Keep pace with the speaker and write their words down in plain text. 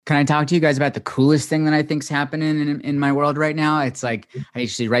Can I talk to you guys about the coolest thing that I think's happening in my world right now? It's like I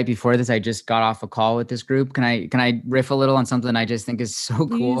actually right before this, I just got off a call with this group. Can I riff a little on something I just think is so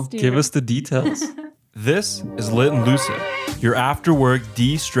cool? Give us the details. This is Lit and Lucid, your after work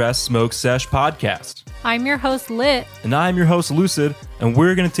de-stress smoke sesh podcast. I'm your host, Lit. And I'm your host, Lucid, and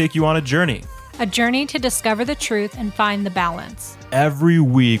we're going to take you on a journey. A journey to discover the truth and find the balance. Every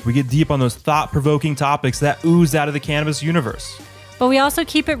week, we get deep on those thought-provoking topics that ooze out of the cannabis universe. But we also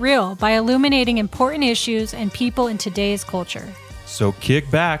keep it real by illuminating important issues and people in today's culture. So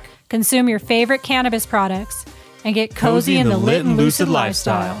kick back, consume your favorite cannabis products, and get cozy in the Lit and Lucid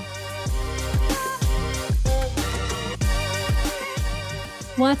lifestyle.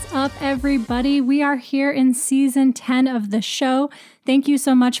 What's up, everybody? We are here in season 10 of the show. Thank you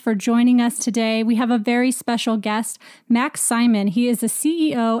so much for joining us today. We have a very special guest, Max Simon. He is the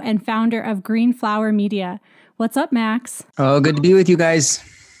CEO and founder of Green Flower Media. What's up, Max? Oh, good to be with you guys.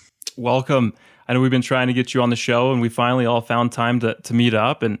 Welcome. I know we've been trying to get you on the show, and we finally all found time to meet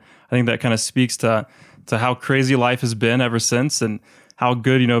up. And I think that kind of speaks to how crazy life has been ever since, and how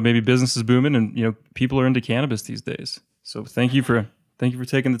good, maybe business is booming, and people are into cannabis these days. So thank you for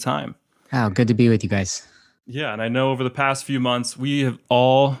taking the time. Oh, good to be with you guys. Yeah, and I know over the past few months, we have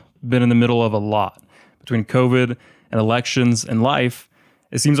all been in the middle of a lot. Between COVID and elections and life,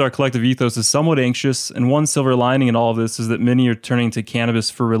 it seems our collective ethos is somewhat anxious, and one silver lining in all of this is that many are turning to cannabis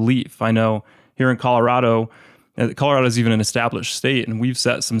for relief. I know here in Colorado is even an established state, and we've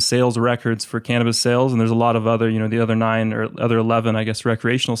set some sales records for cannabis sales, and there's a lot of other, the other 9 or other 11, I guess,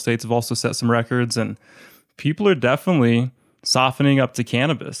 recreational states have also set some records, and people are definitely softening up to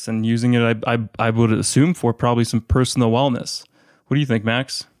cannabis and using it, I would assume, for probably some personal wellness. What do you think,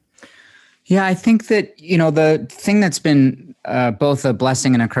 Max? Yeah, I think that, the thing that's been both a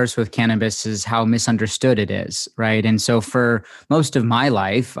blessing and a curse with cannabis is how misunderstood it is, right? And so for most of my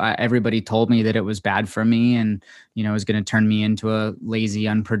life, everybody told me that it was bad for me and, it was going to turn me into a lazy,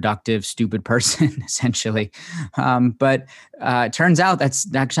 unproductive, stupid person, essentially. But it turns out that's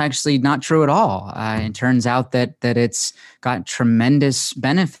actually not true at all. It turns out that it's got tremendous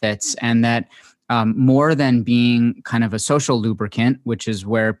benefits, and that more than being kind of a social lubricant, which is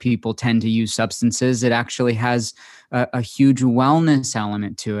where people tend to use substances, it actually has a huge wellness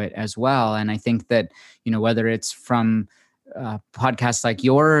element to it as well. And I think that, whether it's from podcasts like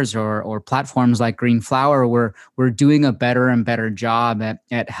yours or platforms like Green Flower, we're doing a better and better job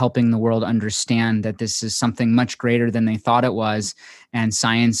at helping the world understand that this is something much greater than they thought it was. And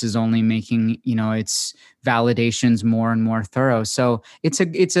science is only making, its validations more and more thorough. So it's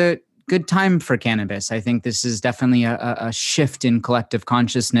a good time for cannabis. I think this is definitely a shift in collective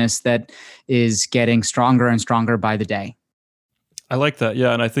consciousness that is getting stronger and stronger by the day. I like that.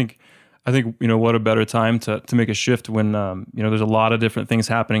 Yeah. And I think, what a better time to make a shift when, there's a lot of different things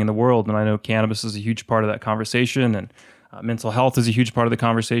happening in the world. And I know cannabis is a huge part of that conversation, and mental health is a huge part of the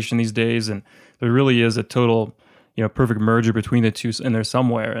conversation these days. And there really is a total, perfect merger between the two in there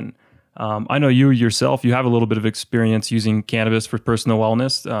somewhere. And I know you yourself, you have a little bit of experience using cannabis for personal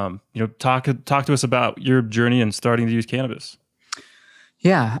wellness. Talk to us about your journey in starting to use cannabis.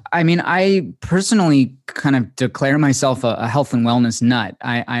 Yeah. I mean, I personally kind of declare myself a health and wellness nut.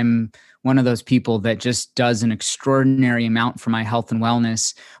 I'm one of those people that just does an extraordinary amount for my health and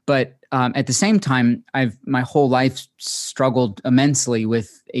wellness. But at the same time, I've my whole life struggled immensely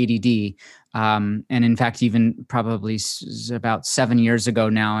with ADD. And in fact, even probably about 7 years ago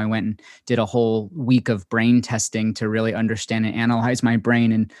now, I went and did a whole week of brain testing to really understand and analyze my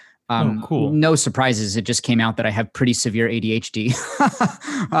brain. And cool. No surprises. It just came out that I have pretty severe ADHD.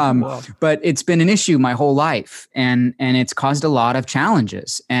 Wow. But it's been an issue my whole life, and it's caused a lot of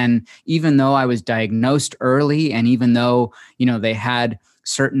challenges. And even though I was diagnosed early, and even though, they had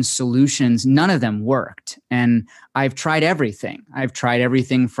certain solutions, none of them worked. And I've tried everything. I've tried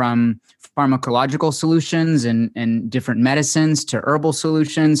everything from pharmacological solutions and different medicines to herbal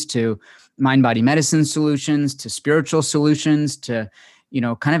solutions to mind-body medicine solutions to spiritual solutions to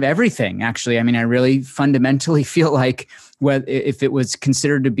kind of everything, actually. I mean, I really fundamentally feel like if it was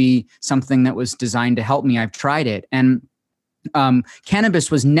considered to be something that was designed to help me, I've tried it. And cannabis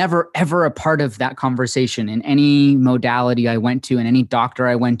was never, ever a part of that conversation in any modality I went to, in any doctor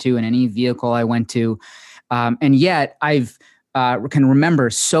I went to, in any vehicle I went to. And yet I've can remember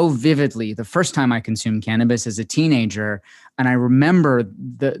so vividly the first time I consumed cannabis as a teenager. And I remember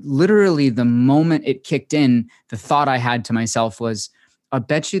literally the moment it kicked in, the thought I had to myself was, I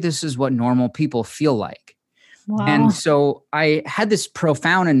bet you this is what normal people feel like. Wow. And so I had this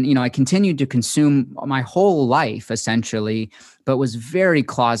profound, and, I continued to consume my whole life essentially, but was very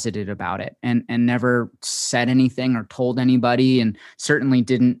closeted about it, and never said anything or told anybody, and certainly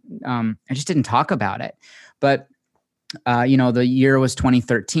didn't, I just didn't talk about it. But, the year was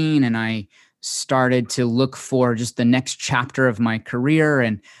 2013, and I started to look for just the next chapter of my career.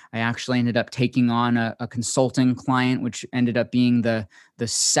 And I actually ended up taking on a consulting client, which ended up being the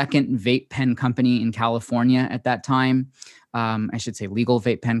second vape pen company in California at that time. I should say legal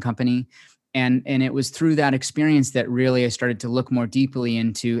vape pen company. And it was through that experience that really I started to look more deeply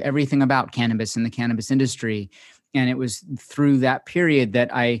into everything about cannabis and the cannabis industry. And it was through that period that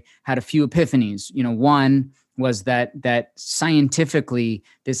I had a few epiphanies. One was that scientifically,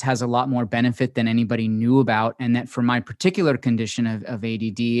 this has a lot more benefit than anybody knew about. And that for my particular condition of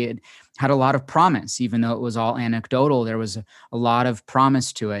ADD, it had a lot of promise. Even though it was all anecdotal, there was a lot of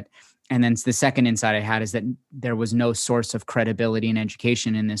promise to it. And then the second insight I had is that there was no source of credibility and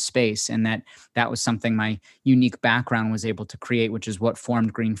education in this space. And that was something my unique background was able to create, which is what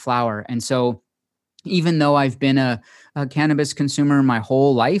formed Green Flower. And so even though I've been a cannabis consumer my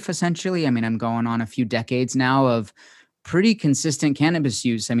whole life, essentially, I'm going on a few decades now of pretty consistent cannabis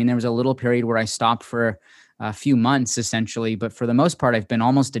use. There was a little period where I stopped for a few months, essentially, but for the most part, I've been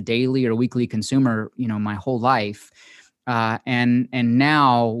almost a daily or weekly consumer, my whole life. And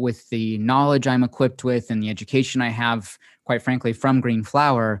now with the knowledge I'm equipped with and the education I have, quite frankly, from Green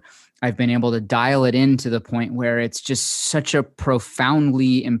Flower, I've been able to dial it in to the point where it's just such a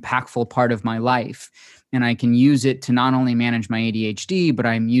profoundly impactful part of my life. And I can use it to not only manage my ADHD, but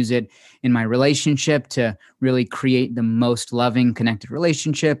I use it in my relationship to really create the most loving, connected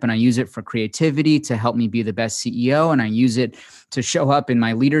relationship. And I use it for creativity to help me be the best CEO. And I use it to show up in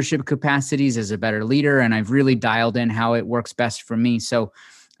my leadership capacities as a better leader. And I've really dialed in how it works best for me. So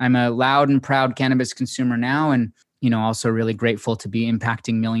I'm a loud and proud cannabis consumer now. And also really grateful to be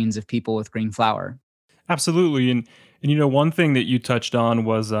impacting millions of people with Green Flower. Absolutely. And one thing that you touched on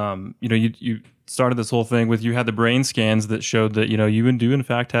was, you started this whole thing with, you had the brain scans that showed that, you do in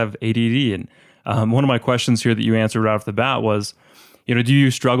fact have ADD. And one of my questions here that you answered right off the bat was, do you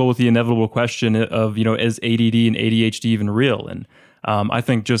struggle with the inevitable question of, is ADD and ADHD even real? And I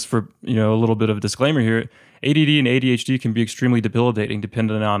think just for, a little bit of a disclaimer here, ADD and ADHD can be extremely debilitating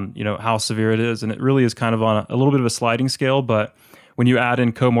depending on, how severe it is. And it really is kind of on a little bit of a sliding scale. But when you add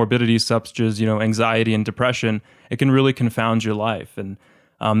in comorbidities such as, anxiety and depression, it can really confound your life. And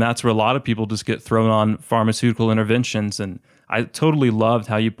that's where a lot of people just get thrown on pharmaceutical interventions. And I totally loved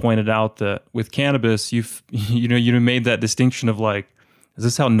how you pointed out that with cannabis, you made that distinction of like, is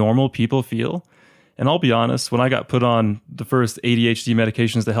this how normal people feel? And I'll be honest, when I got put on the first ADHD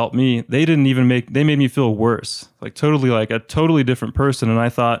medications to help me, they made me feel worse, like a totally different person.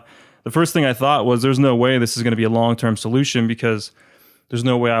 And the first thing I thought was, there's no way this is going to be a long-term solution, because there's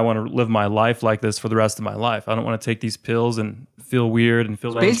no way I want to live my life like this for the rest of my life. I don't want to take these pills and feel weird and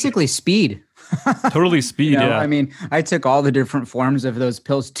feel basically speed. Totally speed. Yeah. I took all the different forms of those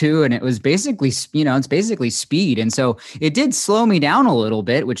pills too, and it was basically, it's basically speed. And so it did slow me down a little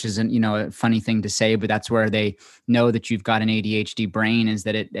bit, which isn't, a funny thing to say, but that's where they know that you've got an ADHD brain, is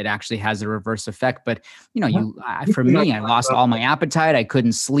that it actually has a reverse effect. But, for me, I lost all my appetite. I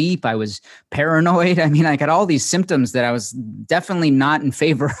couldn't sleep. I was paranoid. I got all these symptoms that I was definitely not in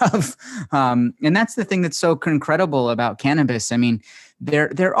favor of. And that's the thing that's so incredible about cannabis.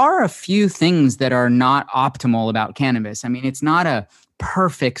 There are a few things that are not optimal about cannabis. It's not a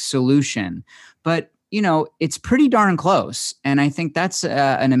perfect solution, but it's pretty darn close. And I think that's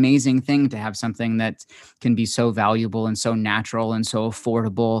an amazing thing, to have something that can be so valuable and so natural and so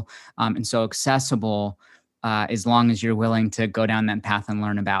affordable and so accessible, as long as you're willing to go down that path and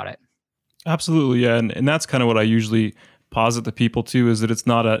learn about it. Absolutely, yeah, and that's kind of what I usually posit to people too, is that it's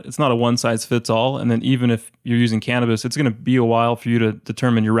not a one size fits all. And then even if you're using cannabis, it's going to be a while for you to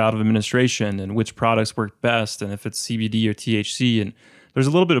determine your route of administration and which products work best, and if it's CBD or THC. And there's a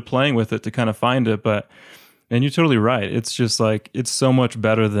little bit of playing with it to kind of find it. And you're totally right. It's just like, it's so much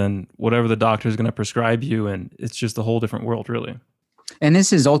better than whatever the doctor is going to prescribe you. And it's just a whole different world, really. And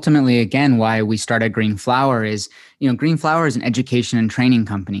this is ultimately, again, why we started Green Flower is, Green Flower is an education and training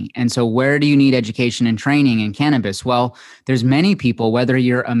company. And so where do you need education and training in cannabis? Well, there's many people, whether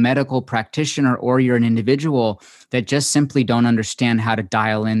you're a medical practitioner or you're an individual, that just simply don't understand how to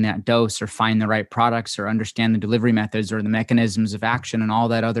dial in that dose or find the right products or understand the delivery methods or the mechanisms of action and all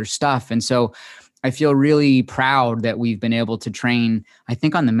that other stuff. And so I feel really proud that we've been able to train, I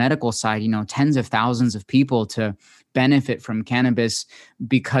think on the medical side, tens of thousands of people to benefit from cannabis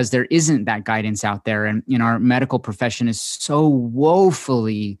because there isn't that guidance out there. And, our medical profession is so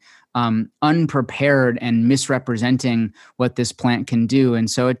woefully unprepared and misrepresenting what this plant can do. And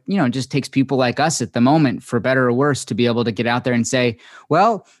so it, just takes people like us at the moment, for better or worse, to be able to get out there and say,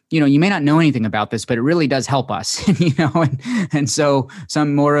 well, you may not know anything about this, but it really does help us, and so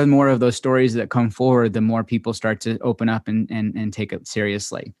some more and more of those stories that come forward, the more people start to open up and take it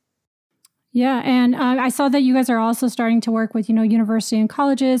seriously. Yeah. And I saw that you guys are also starting to work with, university and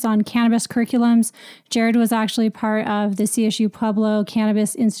colleges on cannabis curriculums. Jared was actually part of the CSU Pueblo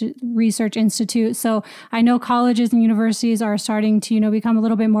Cannabis Research Institute. So I know colleges and universities are starting to, become a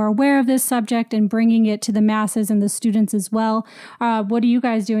little bit more aware of this subject and bringing it to the masses and the students as well. What are you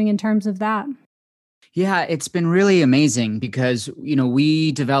guys doing in terms of that? Yeah, it's been really amazing because,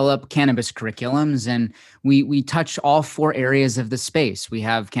 we develop cannabis curriculums and we touch all 4 areas of the space. We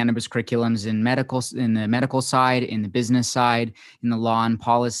have cannabis curriculums in the medical side, in the business side, in the law and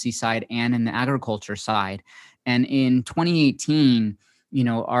policy side, and in the agriculture side. And in 2018,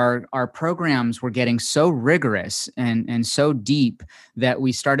 our programs were getting so rigorous and so deep that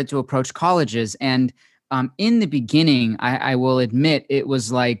we started to approach colleges. And in the beginning, I will admit, it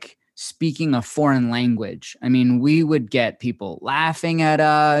was like speaking a foreign language. I mean, we would get people laughing at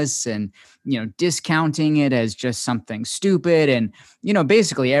us and, discounting it as just something stupid. And,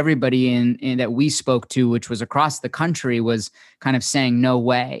 basically everybody in that we spoke to, which was across the country, was kind of saying, no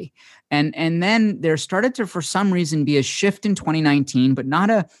way. And then there started to, for some reason, be a shift in 2019, but not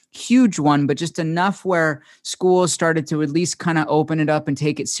a huge one, but just enough where schools started to at least kind of open it up and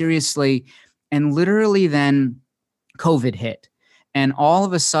take it seriously. And literally then COVID hit. And all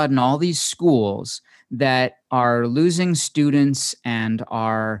of a sudden, all these schools that are losing students and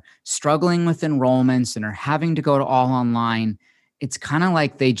are struggling with enrollments and are having to go to all online, it's kind of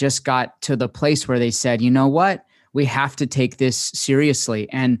like they just got to the place where they said, you know what? We have to take this seriously.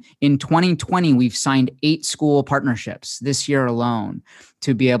 And in 2020, we've signed 8 school partnerships this year alone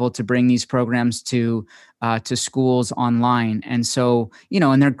to be able to bring these programs to schools online. And so,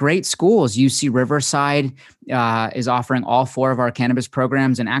 and they're great schools. UC Riverside is offering all 4 of our cannabis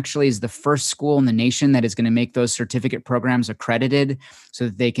programs, and actually is the first school in the nation that is going to make those certificate programs accredited so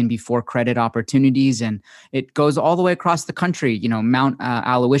that they can be for-credit opportunities. And it goes all the way across the country, Mount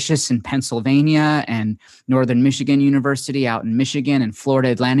Aloysius in Pennsylvania, and Northern Michigan University out in Michigan, and Florida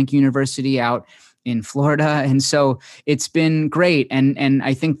Atlantic University out in Florida. And so it's been great. And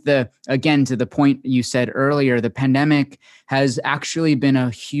I think again, to the point you said earlier, the pandemic has actually been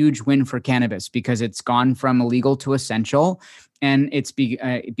a huge win for cannabis because it's gone from illegal to essential, and it's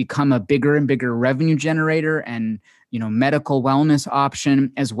become a bigger and bigger revenue generator and, medical wellness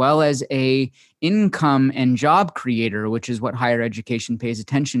option, as well as a income and job creator, which is what higher education pays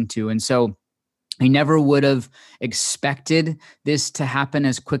attention to. And so I never would have expected this to happen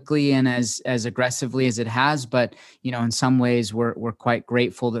as quickly and as aggressively as it has. But, in some ways, we're quite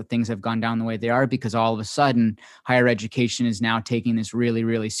grateful that things have gone down the way they are, because all of a sudden higher education is now taking this really,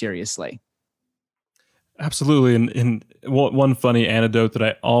 really seriously. Absolutely. And one funny anecdote that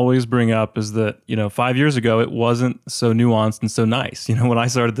I always bring up is that, 5 years ago, it wasn't so nuanced and so nice. When I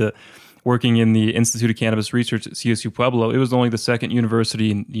started working in the Institute of Cannabis Research at CSU Pueblo, it was only the second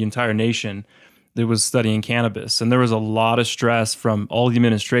university in the entire nation that was studying cannabis. And there was a lot of stress from all the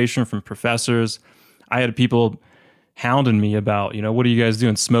administration, from professors. I had people hounding me about, what are you guys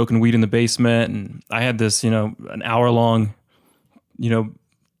doing, smoking weed in the basement? And I had this, an hour-long,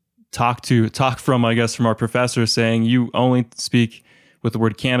 talk from our professor saying, you only speak with the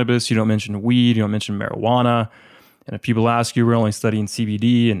word cannabis, you don't mention weed, you don't mention marijuana. And if people ask you, we're only studying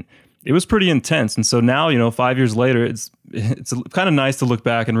CBD. And it was pretty intense. And so now, 5 years later, it's kind of nice to look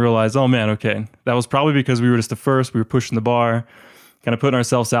back and realize, oh man, okay, that was probably because we were just the first, we were pushing the bar, kind of putting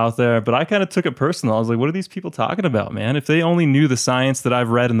ourselves out there. But I kind of took it personal. I was like, what are these people talking about, man? If they only knew the science that I've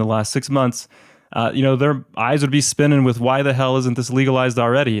read in the last 6 months, their eyes would be spinning with, why the hell isn't this legalized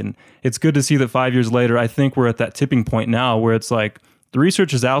already? And it's good to see that 5 years later, I think we're at that tipping point now where it's like, the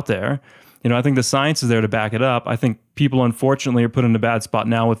research is out there. I think the science is there to back it up. I think people, unfortunately, are put in a bad spot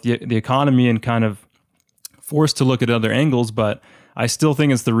now with the economy and kind of forced to look at other angles. But I still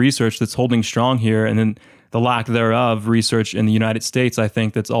think it's the research that's holding strong here. And then the lack thereof research in the United States, I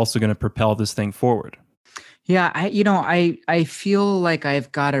think that's also going to propel this thing forward. Yeah, I feel like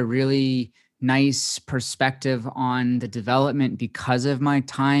I've got a really nice perspective on the development because of my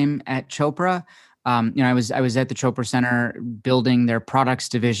time at Chopra. I was at the Chopra Center building their products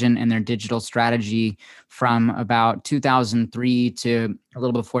division and their digital strategy from about 2003 to a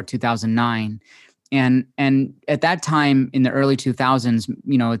little before 2009. And at that time in the early 2000s,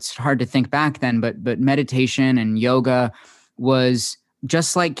 it's hard to think back then, but meditation and yoga was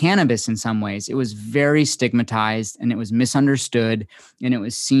just like cannabis in some ways. It was very stigmatized and it was misunderstood, and it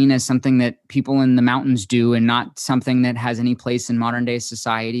was seen as something that people in the mountains do and not something that has any place in modern day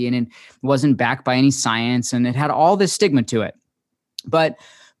society. And it wasn't backed by any science, and it had all this stigma to it. But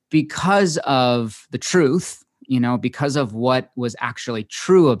because of the truth, because of what was actually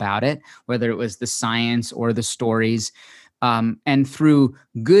true about it, whether it was the science or the stories, and through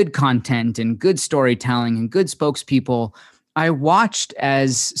good content and good storytelling and good spokespeople, I watched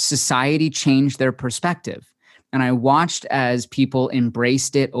as society changed their perspective. And I watched as people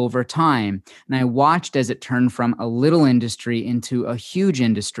embraced it over time. And I watched as it turned from a little industry into a huge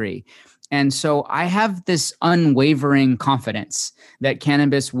industry. And so I have this unwavering confidence that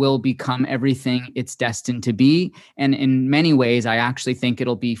cannabis will become everything it's destined to be. And in many ways, I actually think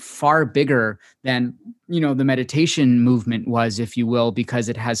it'll be far bigger than, the meditation movement was, if you will, because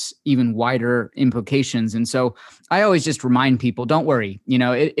it has even wider implications. And so I always just remind people, don't worry,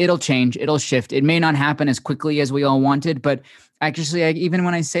 it'll change, it'll shift. It may not happen as quickly as we all wanted, but actually, even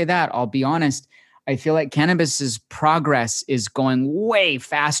when I say that, I'll be honest, I feel like cannabis's progress is going way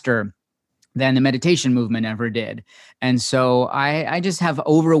faster than the meditation movement ever did. And so I just have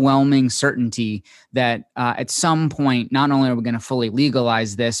overwhelming certainty that at some point, not only are we going to fully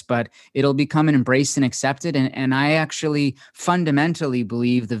legalize this, but it'll become an embraced and accepted. And I actually fundamentally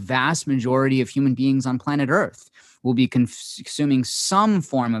believe the vast majority of human beings on planet Earth will be consuming some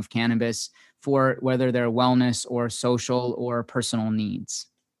form of cannabis for whether they're wellness or social or personal needs.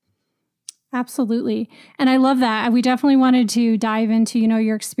 Absolutely. And I love that. We definitely wanted to dive into,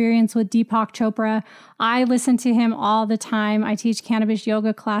 your experience with Deepak Chopra. I listen to him all the time. I teach cannabis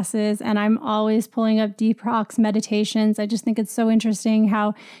yoga classes, and I'm always pulling up Deepak's meditations. I just think it's so interesting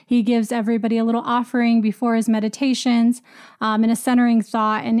how he gives everybody a little offering before his meditations, and a centering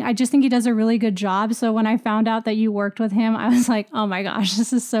thought. And I just think he does a really good job. So when I found out that you worked with him, I was like, oh my gosh,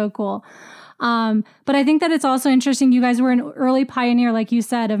 this is so cool. But I think that it's also interesting. You guys were an early pioneer, like you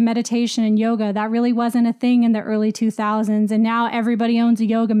said, of meditation and yoga. That really wasn't a thing in the early 2000s. And now everybody owns a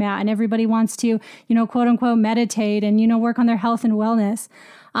yoga mat and everybody wants to, quote unquote, meditate and, work on their health and wellness.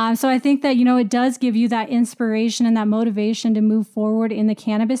 So I think that, it does give you that inspiration and that motivation to move forward in the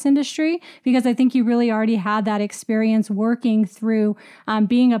cannabis industry, because I think you really already had that experience working through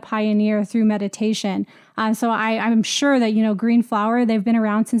being a pioneer through meditation. So I'm sure that, Green Flower, they've been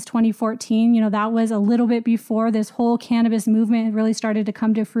around since 2014. That was a little bit before this whole cannabis movement really started to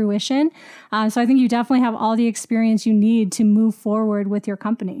come to fruition. So I think you definitely have all the experience you need to move forward with your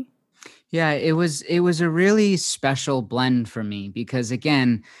company. Yeah, it was a really special blend for me because,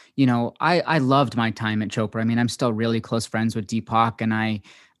 again, I loved my time at Chopra. I mean, I'm still really close friends with Deepak, and I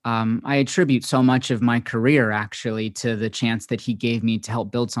attribute so much of my career actually to the chance that he gave me to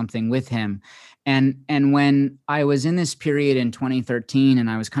help build something with him. And when I was in this period in 2013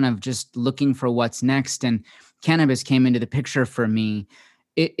 and I was kind of just looking for what's next, and cannabis came into the picture for me,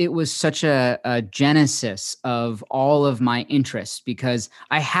 it was such a genesis of all of my interests, because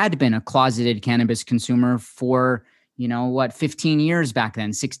I had been a closeted cannabis consumer for, 15 years back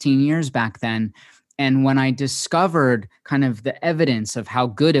then, 16 years back then. And when I discovered kind of the evidence of how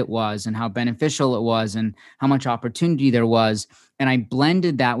good it was and how beneficial it was and how much opportunity there was, and I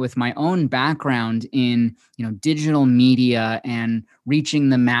blended that with my own background in, digital media and reaching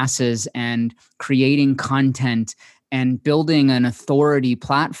the masses and creating content and building an authority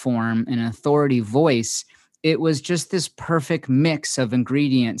platform, an authority voice, it was just this perfect mix of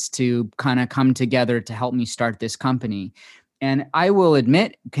ingredients to kind of come together to help me start this company. And I will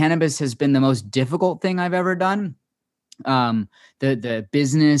admit, cannabis has been the most difficult thing I've ever done. The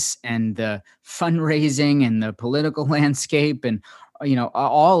business and the fundraising and the political landscape and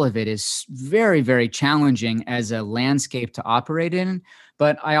all of it is very, very challenging as a landscape to operate in.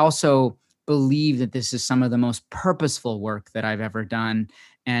 But I also believe that this is some of the most purposeful work that I've ever done.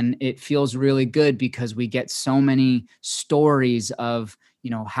 And it feels really good because we get so many stories of,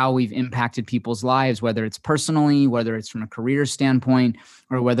 how we've impacted people's lives, whether it's personally, whether it's from a career standpoint,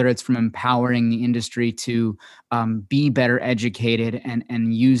 or whether it's from empowering the industry to be better educated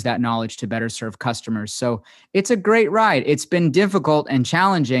and use that knowledge to better serve customers. So it's a great ride. It's been difficult and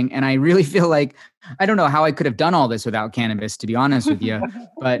challenging. And I really feel like, I don't know how I could have done all this without cannabis, to be honest with you,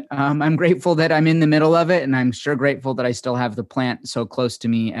 but I'm grateful that I'm in the middle of it. And I'm sure grateful that I still have the plant so close to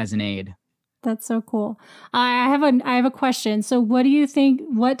me as an aid. That's so cool. I have a question. So what do you think,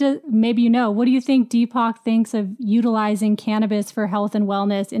 what do you think Deepak thinks of utilizing cannabis for health and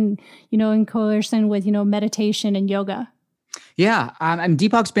wellness in, in coercion with, meditation and yoga? Yeah, and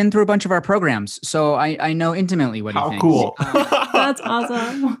Deepak's been through a bunch of our programs, so I know intimately what he thinks. How cool. That's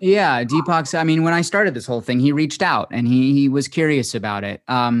awesome. Yeah, Deepak's, I mean, when I started this whole thing, he reached out and he was curious about it.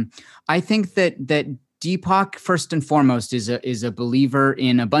 I think that Deepak, first and foremost, is a believer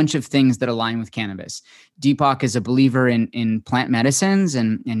in a bunch of things that align with cannabis. Deepak is a believer in plant medicines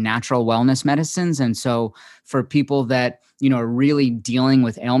and in natural wellness medicines. And so for people that, are really dealing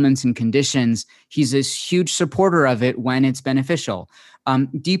with ailments and conditions, he's a huge supporter of it when it's beneficial.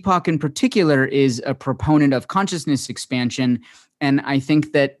 Deepak in particular is a proponent of consciousness expansion. And I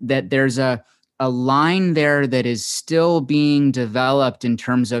think that there's a line there that is still being developed in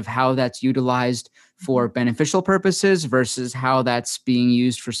terms of how that's utilized for beneficial purposes versus how that's being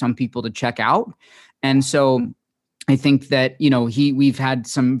used for some people to check out. And so I think that, we've had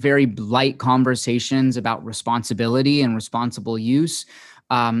some very light conversations about responsibility and responsible use.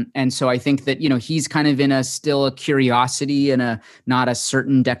 And so I think that, he's kind of in still a curiosity and not a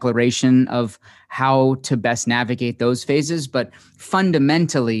certain declaration of how to best navigate those phases. But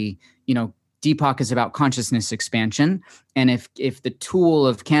fundamentally, Deepak is about consciousness expansion. And if the tool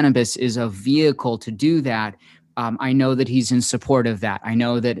of cannabis is a vehicle to do that, I know that he's in support of that. I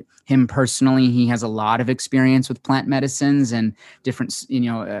know that him personally, he has a lot of experience with plant medicines and different,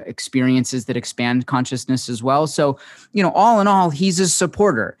 experiences that expand consciousness as well. So, all in all, he's a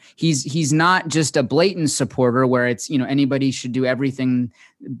supporter. He's not just a blatant supporter where it's, anybody should do everything.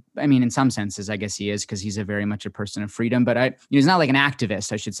 I mean, in some senses, I guess he is, because he's very much a person of freedom, but he's not like an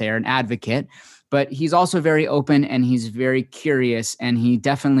activist, I should say, or an advocate. But he's also very open and he's very curious. And he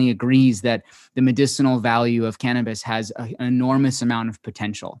definitely agrees that the medicinal value of cannabis has an enormous amount of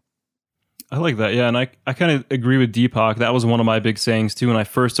potential. I like that. Yeah. And I kind of agree with Deepak. That was one of my big sayings too when I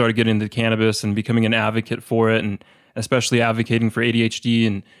first started getting into cannabis and becoming an advocate for it, and especially advocating for ADHD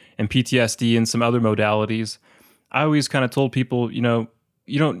and PTSD and some other modalities. I always kind of told people, you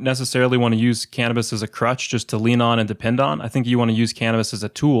don't necessarily want to use cannabis as a crutch just to lean on and depend on. I think you want to use cannabis as a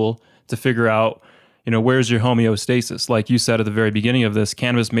tool to figure out, where's your homeostasis? Like you said at the very beginning of this,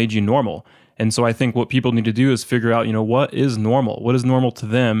 cannabis made you normal. And so I think what people need to do is figure out, what is normal? What is normal to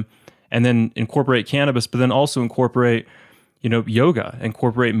them? And then incorporate cannabis, but then also incorporate, yoga,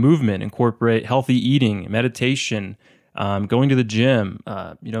 incorporate movement, incorporate healthy eating, meditation, going to the gym,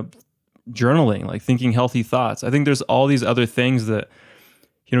 journaling, like thinking healthy thoughts. I think there's all these other things that,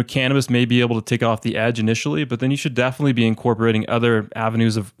 cannabis may be able to take off the edge initially, but then you should definitely be incorporating other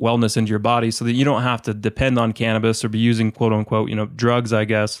avenues of wellness into your body so that you don't have to depend on cannabis or be using quote unquote, drugs, I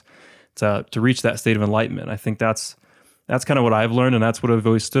guess, to reach that state of enlightenment. I think that's kind of what I've learned, and that's what I've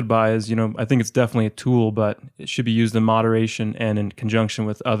always stood by is, I think it's definitely a tool, but it should be used in moderation and in conjunction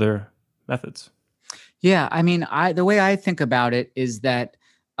with other methods. Yeah. I mean, the way I think about it is that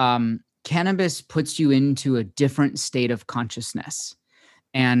cannabis puts you into a different state of consciousness.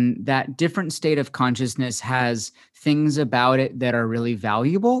 And that different state of consciousness has things about it that are really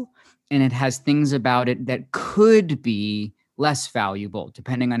valuable, and it has things about it that could be less valuable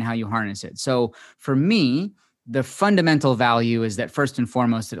depending on how you harness it. So for me, the fundamental value is that first and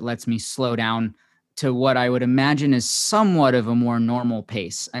foremost, that it lets me slow down to what I would imagine is somewhat of a more normal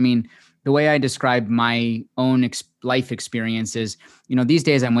pace. I mean, the way I describe my own life experiences, these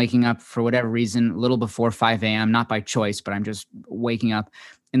days I'm waking up for whatever reason a little before 5 a.m., not by choice, but I'm just waking up.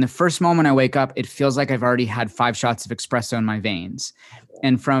 In the first moment I wake up, it feels like I've already had 5 shots of espresso in my veins.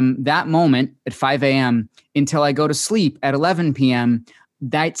 And from that moment at 5 a.m. until I go to sleep at 11 p.m.,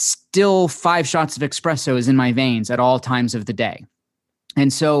 that's still 5 shots of espresso is in my veins at all times of the day.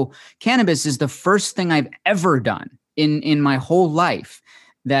 And so cannabis is the first thing I've ever done in my whole life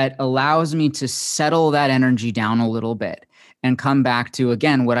that allows me to settle that energy down a little bit and come back to,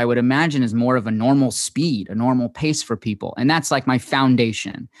 again, what I would imagine is more of a normal speed, a normal pace for people. And that's like my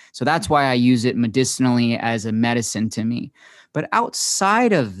foundation. So that's why I use it medicinally as a medicine to me. But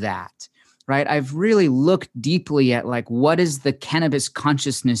outside of that, right, I've really looked deeply at like, what does the cannabis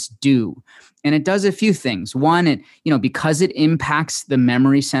consciousness do? And it does a few things. One, it, because it impacts the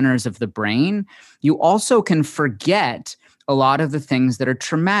memory centers of the brain, you also can forget a lot of the things that are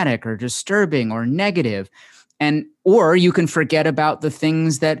traumatic or disturbing or negative. Or you can forget about the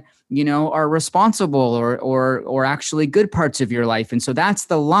things that, are responsible or actually good parts of your life. And so that's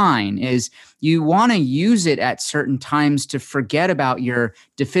the line, is you want to use it at certain times to forget about your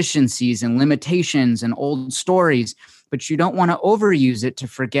deficiencies and limitations and old stories, but you don't want to overuse it to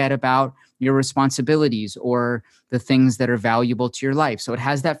forget about your responsibilities or the things that are valuable to your life. So it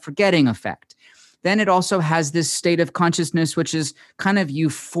has that forgetting effect. Then it also has this state of consciousness, which is kind of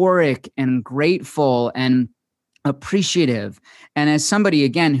euphoric and grateful and appreciative. And as somebody,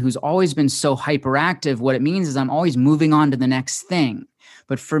 again, who's always been so hyperactive, what it means is I'm always moving on to the next thing.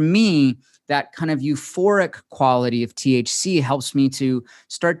 But for me, that kind of euphoric quality of THC helps me to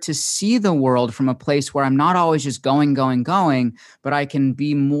start to see the world from a place where I'm not always just going, but I can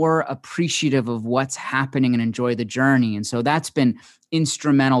be more appreciative of what's happening and enjoy the journey. And so that's been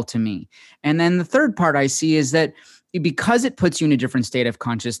instrumental to me. And then the third part I see is that because it puts you in a different state of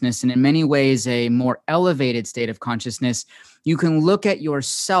consciousness, and in many ways a more elevated state of consciousness, you can look at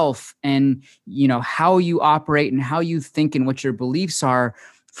yourself and, how you operate and how you think and what your beliefs are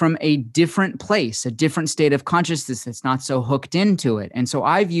from a different place, a different state of consciousness that's not so hooked into it. And so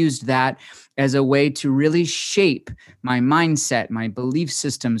I've used that as a way to really shape my mindset, my belief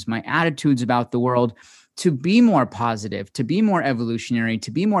systems, my attitudes about the world, to be more positive, to be more evolutionary,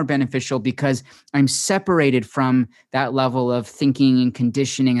 to be more beneficial, because I'm separated from that level of thinking and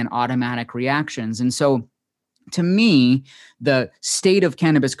conditioning and automatic reactions. And so to me, the state of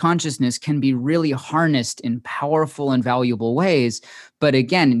cannabis consciousness can be really harnessed in powerful and valuable ways. But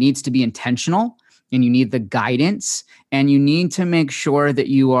again, it needs to be intentional, and you need the guidance, and you need to make sure that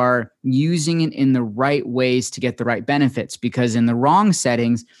you are using it in the right ways to get the right benefits, because in the wrong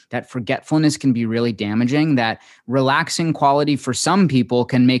settings, that forgetfulness can be really damaging. That relaxing quality for some people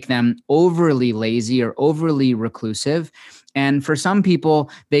can make them overly lazy or overly reclusive. And for some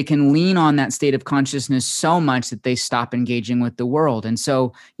people, they can lean on that state of consciousness so much that they stop engaging with the world. And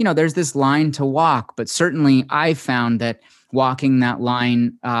so, there's this line to walk, but certainly I found that walking that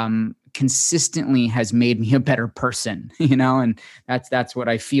line consistently has made me a better person, and that's what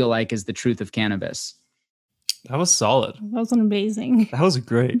I feel like is the truth of cannabis. That was solid. That was amazing. That was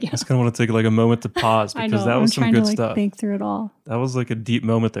great. Yeah. I just kind of want to take like a moment to pause because that was some good stuff. Think through it all. That was like a deep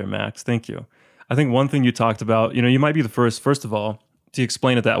moment there, Max. Thank you. I think one thing you talked about, you might be the first of all, to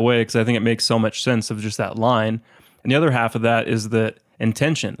explain it that way, because I think it makes so much sense of just that line. And the other half of that is that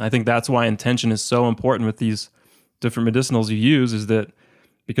intention. I think that's why intention is so important with these different medicinals you use, is that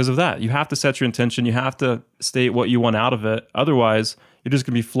because of that, you have to set your intention. You have to state what you want out of it. Otherwise, you're just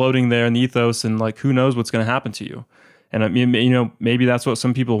going to be floating there in the ethos, and like, who knows what's going to happen to you. And I mean, maybe that's what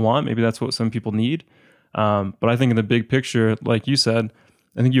some people want. Maybe that's what some people need. But I think in the big picture, like you said,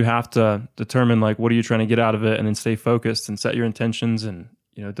 I think you have to determine like, what are you trying to get out of it, and then stay focused and set your intentions, and,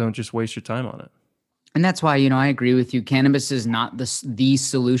 don't just waste your time on it. And that's why, I agree with you. Cannabis is not the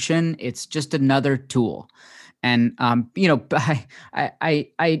solution. It's just another tool. And, I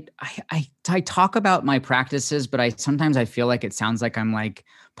talk about my practices, but sometimes I feel like it sounds like I'm like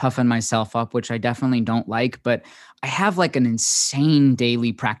puffing myself up, which I definitely don't like. But I have like an insane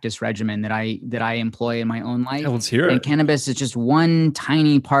daily practice regimen that I employ in my own life. Yeah, let's hear it. And cannabis is just one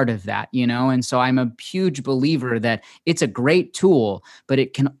tiny part of that, And so I'm a huge believer that it's a great tool, but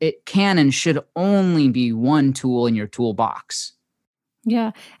it can and should only be one tool in your toolbox.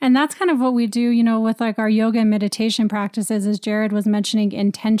 Yeah. And that's kind of what we do, with like our yoga and meditation practices, as Jared was mentioning,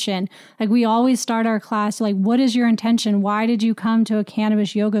 intention. Like we always start our class, like, what is your intention? Why did you come to a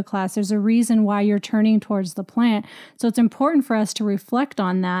cannabis yoga class? There's a reason why you're turning towards the plant. So it's important for us to reflect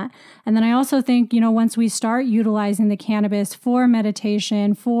on that. And then I also think, once we start utilizing the cannabis for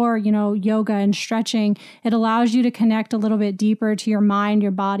meditation, for, yoga and stretching, it allows you to connect a little bit deeper to your mind, your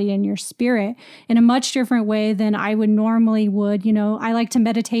body, and your spirit in a much different way than I would normally would. I like to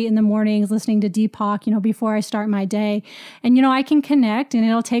meditate in the mornings, listening to Deepak, before I start my day. And, I can connect, and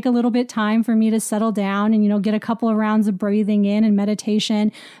it'll take a little bit time for me to settle down and, get a couple of rounds of breathing in and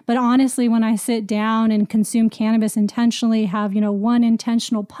meditation. But honestly, when I sit down and consume cannabis intentionally, have, one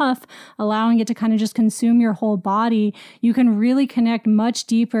intentional puff, allowing it to kind of just consume your whole body, you can really connect much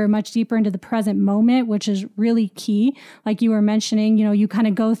deeper into the present moment, which is really key. Like you were mentioning, you kind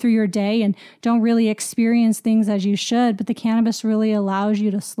of go through your day and don't really experience things as you should, but the cannabis really allows you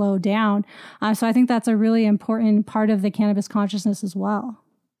to slow down. So I think that's a really important part of the cannabis consciousness as well.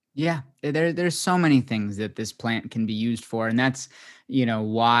 Yeah, there's so many things that this plant can be used for. And that's,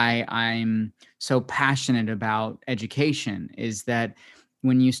 why I'm so passionate about education, is that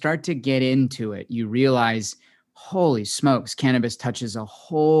when you start to get into it, you realize, holy smokes, cannabis touches a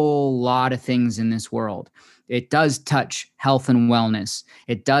whole lot of things in this world. It does touch health and wellness.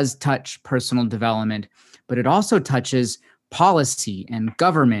 It does touch personal development, but it also touches policy and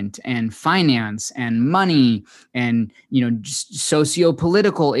government and finance and money and, just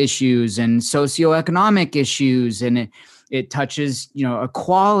socio-political issues and socioeconomic issues. And it touches,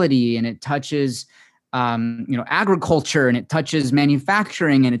 equality, and it touches, agriculture, and it touches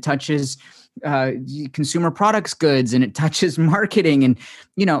manufacturing, and it touches consumer products goods, and it touches marketing. And,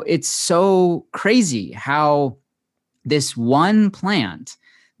 it's so crazy how this one plant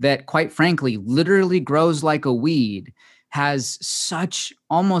that, quite frankly, literally grows like a weed, has such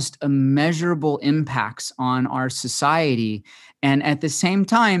almost immeasurable impacts on our society. And at the same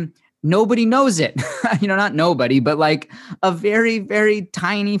time, nobody knows it. Not nobody, but like a very, very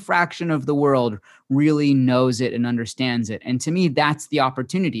tiny fraction of the world really knows it and understands it. And to me, that's the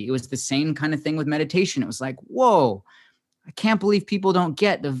opportunity. It was the same kind of thing with meditation. It was like, whoa, I can't believe people don't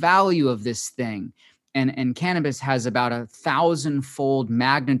get the value of this thing. And cannabis has about 1,000-fold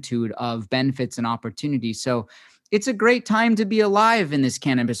magnitude of benefits and opportunities. So it's a great time to be alive in this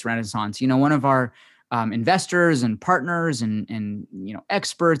cannabis renaissance. One of our investors and partners and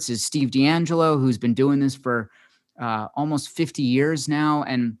experts is Steve D'Angelo, who's been doing this for almost 50 years now.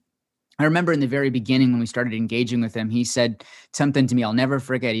 And I remember in the very beginning when we started engaging with him, he said something to me I'll never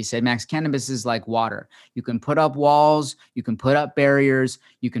forget. He said, Max, cannabis is like water. You can put up walls, you can put up barriers,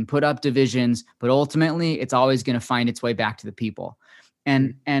 you can put up divisions, but ultimately it's always going to find its way back to the people.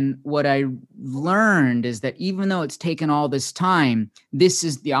 And what I learned is that even though it's taken all this time, this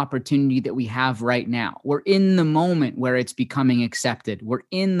is the opportunity that we have right now. We're in the moment where it's becoming accepted. We're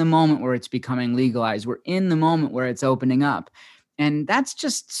in the moment where it's becoming legalized. We're in the moment where it's opening up. And that's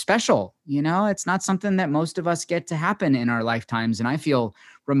just special. It's not something that most of us get to happen in our lifetimes. And I feel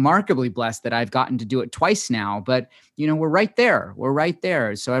remarkably blessed that I've gotten to do it twice now, but we're right there. We're right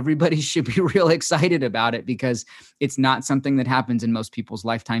there. So everybody should be real excited about it because it's not something that happens in most people's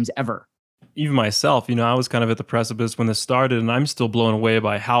lifetimes ever. Even myself, I was kind of at the precipice when this started, and I'm still blown away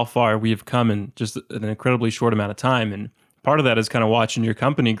by how far we have come in just an incredibly short amount of time. And part of that is kind of watching your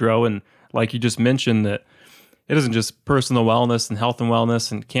company grow. And like you just mentioned, that it isn't just personal wellness and health and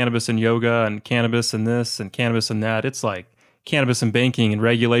wellness and cannabis and yoga and cannabis and this and cannabis and that. It's like cannabis and banking and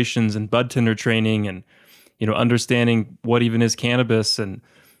regulations and bud tender training and, understanding what even is cannabis. And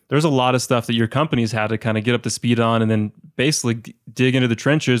there's a lot of stuff that your company's had to kind of get up to speed on and then basically dig into the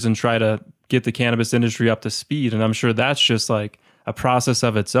trenches and try to get the cannabis industry up to speed. And I'm sure that's just like a process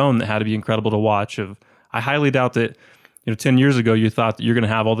of its own that had to be incredible to watch. I highly doubt that 10 years ago, you thought that you're going to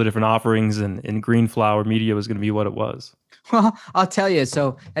have all the different offerings and Green Flower Media was going to be what it was. Well, I'll tell you.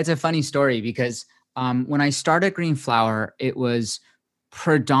 So that's a funny story because when I started Green Flower, it was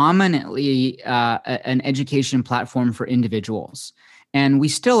predominantly an education platform for individuals. And we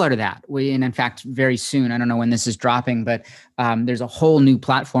still are that. And in fact, very soon, I don't know when this is dropping, but there's a whole new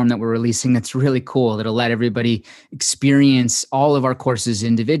platform that we're releasing that's really cool. That'll let everybody experience all of our courses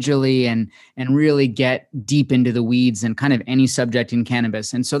individually and really get deep into the weeds and kind of any subject in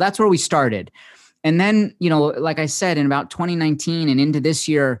cannabis. And so that's where we started. And then, like I said, in about 2019 and into this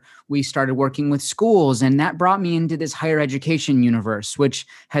year, we started working with schools, and that brought me into this higher education universe, which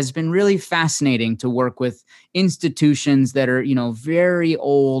has been really fascinating to work with institutions that are, very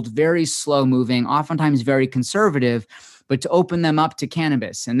old, very slow moving, oftentimes very conservative, but to open them up to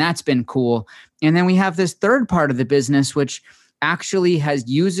cannabis. And that's been cool. And then we have this third part of the business, which actually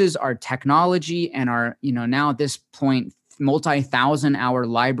uses our technology and our, now at this point, multi-1,000-hour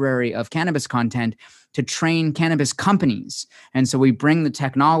library of cannabis content to train cannabis companies. And so we bring the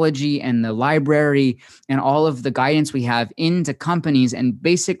technology and the library and all of the guidance we have into companies and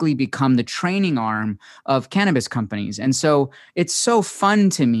basically become the training arm of cannabis companies. And so it's so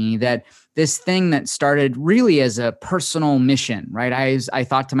fun to me that this thing that started really as a personal mission, right? I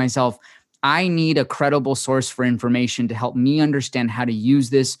thought to myself, I need a credible source for information to help me understand how to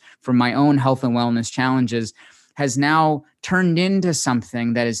use this for my own health and wellness challenges, has now turned into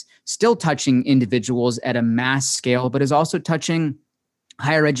something that is still touching individuals at a mass scale, but is also touching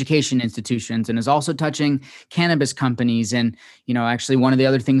higher education institutions and is also touching cannabis companies. And, actually one of the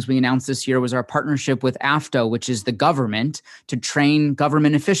other things we announced this year was our partnership with AFTA, which is the government, to train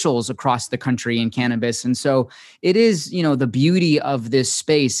government officials across the country in cannabis. And so it is, the beauty of this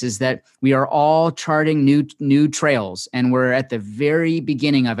space is that we are all charting new trails, and we're at the very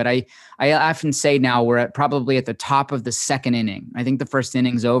beginning of it. I often say now we're probably at the top of the second inning. I think the first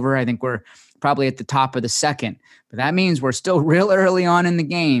inning's over. I think we're probably at the top of the second, but that means we're still real early on in the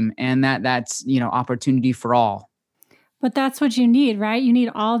game, and that's opportunity for all. But that's what you need, right? You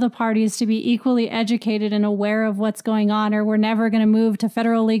need all the parties to be equally educated and aware of what's going on, or we're never going to move to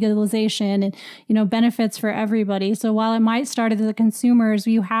federal legalization and, benefits for everybody. So while it might start at the consumers,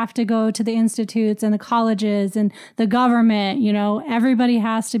 you have to go to the institutes and the colleges and the government, everybody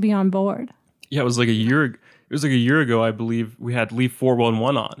has to be on board. Yeah, it was like a year ago, I believe, we had Leaf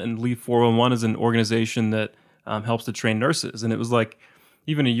 411 on, and Leaf 411 is an organization that helps to train nurses. And it was like,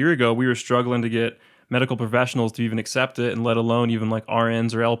 even a year ago, we were struggling to get medical professionals to even accept it, and let alone even like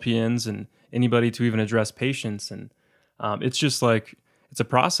RNs or LPNs and anybody to even address patients. And it's just like, it's a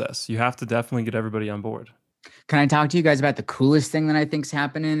process. You have to definitely get everybody on board. Can I talk to you guys about the coolest thing that I think's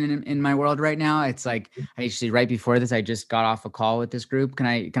happening in my world right now? It's like, I actually, right before this, I just got off a call with this group. Can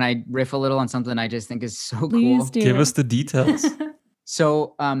I riff a little on something I just think is so Please cool? do. Give us the details.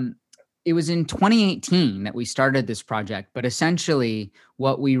 So it was in 2018 that we started this project, but essentially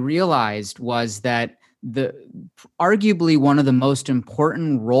what we realized was that arguably one of the most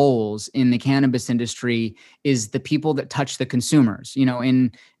important roles in the cannabis industry is the people that touch the consumers.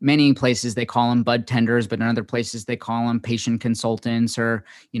 In many places they call them bud tenders, but in other places they call them patient consultants or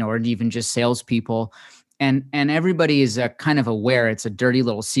even just salespeople. And everybody is kind of aware, it's a dirty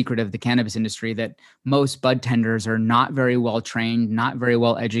little secret of the cannabis industry, that most bud tenders are not very well trained, not very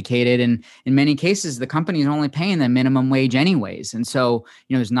well educated. And in many cases, the company is only paying them minimum wage anyways. And so,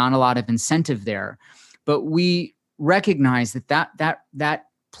 there's not a lot of incentive there. But we recognize that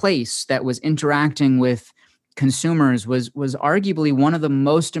place that was interacting with consumers was arguably one of the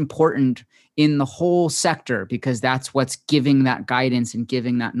most important in the whole sector, because that's what's giving that guidance and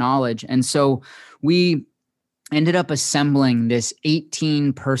giving that knowledge. And so we ended up assembling this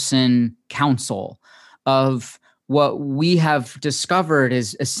 18-person council of what we have discovered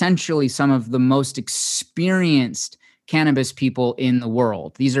is essentially some of the most experienced cannabis people in the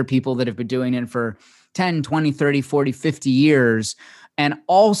world. These are people that have been doing it for 10, 20, 30, 40, 50 years, and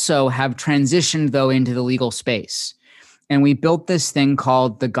also have transitioned, though, into the legal space. And we built this thing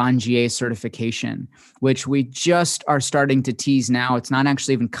called the Ganjier certification, which we just are starting to tease now. It's not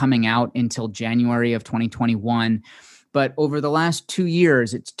actually even coming out until January of 2021. But over the last 2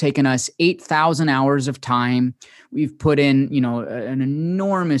 years, it's taken us 8,000 hours of time. We've put in, an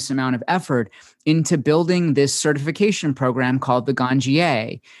enormous amount of effort into building this certification program called the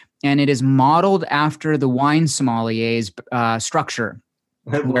Ganjier. And it is modeled after the wine sommelier's structure,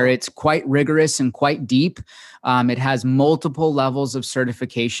 where it's quite rigorous and quite deep. It has multiple levels of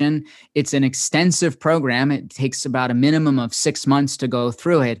certification. It's an extensive program. It takes about a minimum of 6 months to go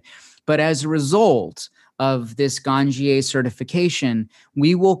through it. But as a result of this Ganjier certification,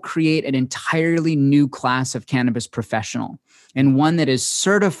 we will create an entirely new class of cannabis professional, and one that is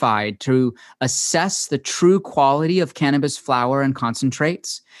certified to assess the true quality of cannabis flower and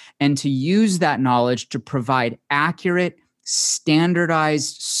concentrates, and to use that knowledge to provide accurate,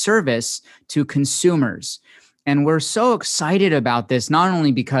 standardized service to consumers. And we're so excited about this, not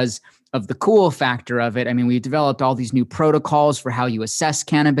only because of the cool factor of it. I mean, we've developed all these new protocols for how you assess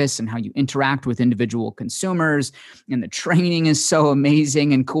cannabis and how you interact with individual consumers. And the training is so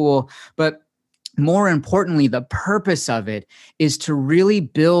amazing and cool. But more importantly, the purpose of it is to really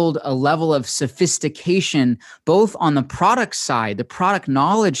build a level of sophistication, both on the product side, the product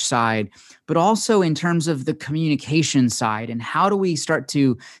knowledge side, but also in terms of the communication side. And how do we start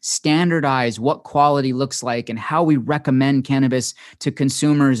to standardize what quality looks like, and how we recommend cannabis to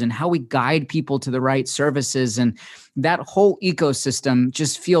consumers, and how we guide people to the right services. And that whole ecosystem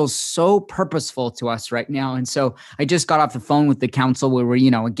just feels so purposeful to us right now. And so I just got off the phone with the council, where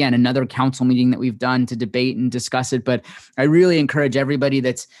we're, again, another council meeting that we've done to debate and discuss it. But I really encourage everybody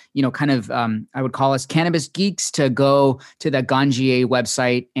that's, I would call us cannabis geeks, to go to the Ganjier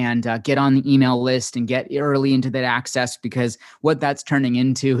website and get on the email list and get early into that access, because what that's turning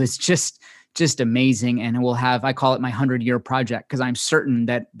into is just amazing. And it will have, I call it my 100-year project, because I'm certain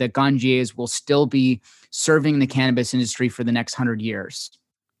that the Ganjiers will still be serving the cannabis industry for the next 100 years.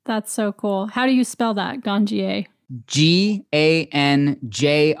 That's so cool. How do you spell that, Ganjier? Ganjier.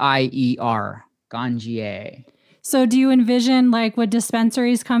 Ganjier. So do you envision, would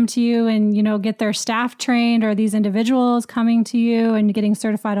dispensaries come to you and, get their staff trained, or these individuals coming to you and getting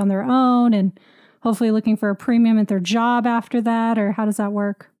certified on their own and hopefully looking for a premium at their job after that? Or how does that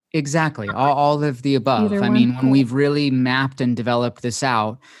work? Exactly. All of the above. I mean, when we've really mapped and developed this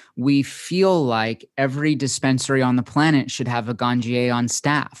out, we feel like every dispensary on the planet should have a Ganjier on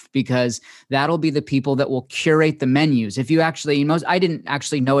staff, because that'll be the people that will curate the menus. If you actually, I didn't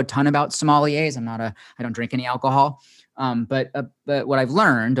actually know a ton about sommeliers. I don't drink any alcohol. But what I've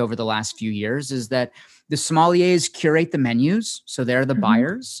learned over the last few years is that the sommeliers curate the menus. So they're the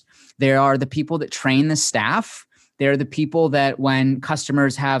buyers. They are the people that train the staff. They're the people that when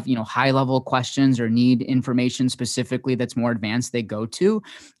customers have, high level questions or need information specifically that's more advanced, they go to.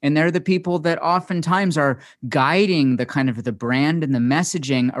 And they're the people that oftentimes are guiding the kind of the brand and the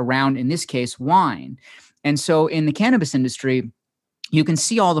messaging around, in this case, wine. And so in the cannabis industry, you can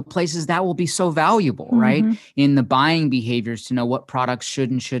see all the places that will be so valuable, right? In the buying behaviors to know what products should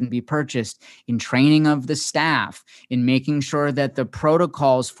and shouldn't be purchased, in training of the staff, in making sure that the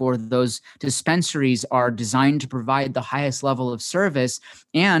protocols for those dispensaries are designed to provide the highest level of service,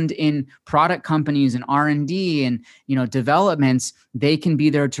 and in product companies and R&D and, developments, they can be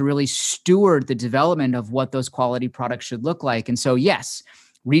there to really steward the development of what those quality products should look like. And so, yes,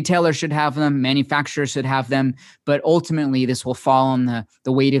 retailers should have them, manufacturers should have them, but ultimately this will fall on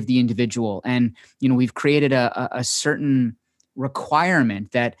the weight of the individual. And, we've created a certain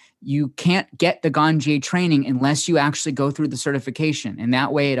requirement that you can't get the GANJIE training unless you actually go through the certification. And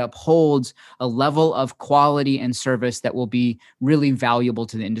that way it upholds a level of quality and service that will be really valuable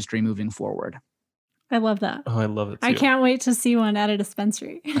to the industry moving forward. I love that. Oh, I love it too. I can't wait to see one at a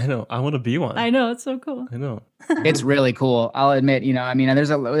dispensary. I know. I want to be one. I know. It's so cool. I know. It's really cool. I'll admit, there's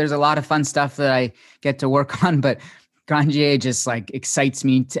a lot of fun stuff that I get to work on, but GANJIE just excites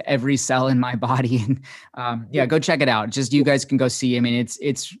me to every cell in my body. And go check it out. Just, you guys can go see. I mean,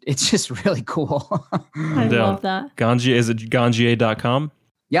 it's just really cool. I love that. GANJIE, is it ganjie.com?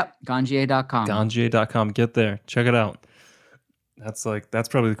 Yep. ganjie.com. ganjie.com. Get there. Check it out. That's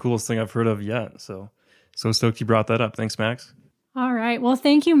probably the coolest thing I've heard of yet. So stoked you brought that up. Thanks, Max. All right. Well,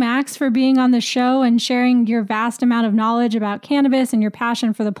 thank you, Max, for being on the show and sharing your vast amount of knowledge about cannabis and your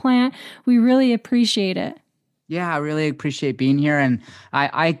passion for the plant. We really appreciate it. Yeah, I really appreciate being here. And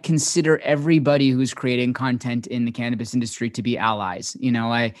I consider everybody who's creating content in the cannabis industry to be allies.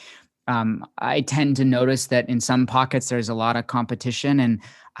 I tend to notice that in some pockets, there's a lot of competition. And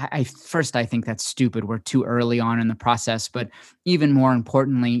I think that's stupid. We're too early on in the process. But even more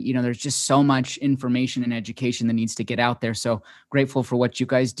importantly, there's just so much information and education that needs to get out there. So grateful for what you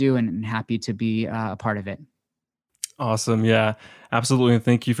guys do and happy to be a part of it. Awesome. Yeah, absolutely. And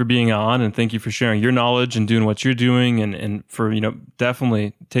thank you for being on, and thank you for sharing your knowledge and doing what you're doing, and for,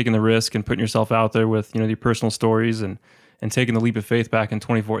 definitely taking the risk and putting yourself out there with, your personal stories and taking the leap of faith back in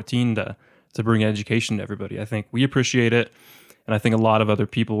 2014 to bring education to everybody. I think we appreciate it. And I think a lot of other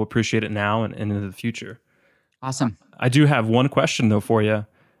people will appreciate it now and into the future. Awesome. I do have one question though for you.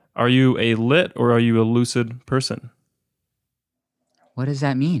 Are you a lit or are you a lucid person? What does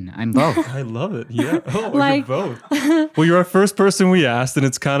that mean? I'm both. I love it. Yeah. Oh, you're both. Well, you're our first person we asked, and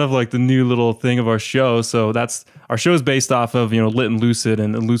it's kind of like the new little thing of our show. So our show is based off of, lit and lucid,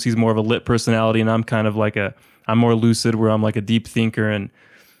 and Lucy's more of a lit personality, and I'm kind of I'm more lucid, where I'm like a deep thinker, and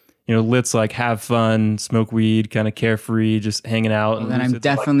lit's like have fun, smoke weed, kind of carefree, just hanging out. Well, then I'm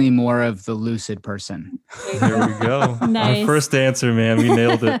definitely more of the lucid person. There we go. Nice. Our first answer, man. We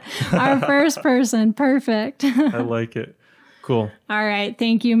nailed it. Our first person. Perfect. I like it. Cool. All right.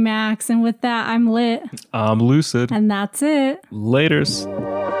 Thank you, Max. And with that, I'm lit. I'm lucid. And that's it. Laters.